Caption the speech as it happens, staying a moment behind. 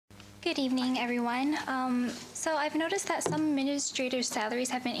Good evening, everyone. So I've noticed that some administrators'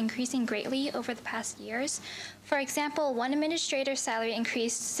 salaries have been increasing greatly over the past years. For example, one administrator's salary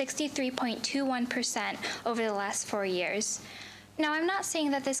increased 63.21% over the last 4 years. Now, I'm not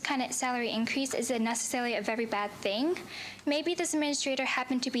saying that this kind of salary increase is necessarily a very bad thing. Maybe this administrator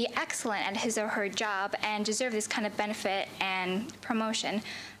happened to be excellent at his or her job and deserve this kind of benefit and promotion.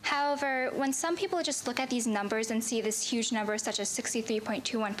 However, when some people just look at these numbers and see this huge number such as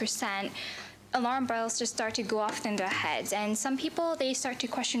 63.21%, alarm bells just start to go off in their heads. And some people, they start to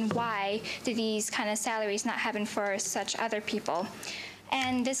question why do these kind of salaries not happen for such other people.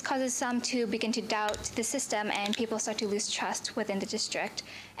 And this causes some to begin to doubt the system, and people start to lose trust within the district.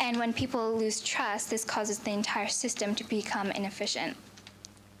 And when people lose trust, this causes the entire system to become inefficient.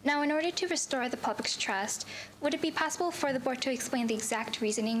 Now, in order to restore the public's trust, would it be possible for the board to explain the exact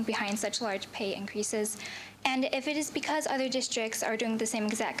reasoning behind such large pay increases? And if it is because other districts are doing the same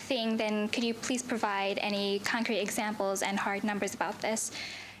exact thing, then could you please provide any concrete examples and hard numbers about this?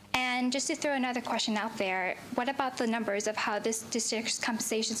 And just to throw another question out there, what about the numbers of how this district's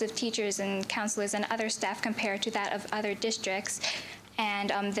compensations of teachers and counselors and other staff compare to that of other districts?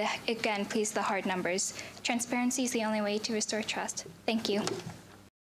 And again, please, the hard numbers. Transparency is the only way to restore trust. Thank you.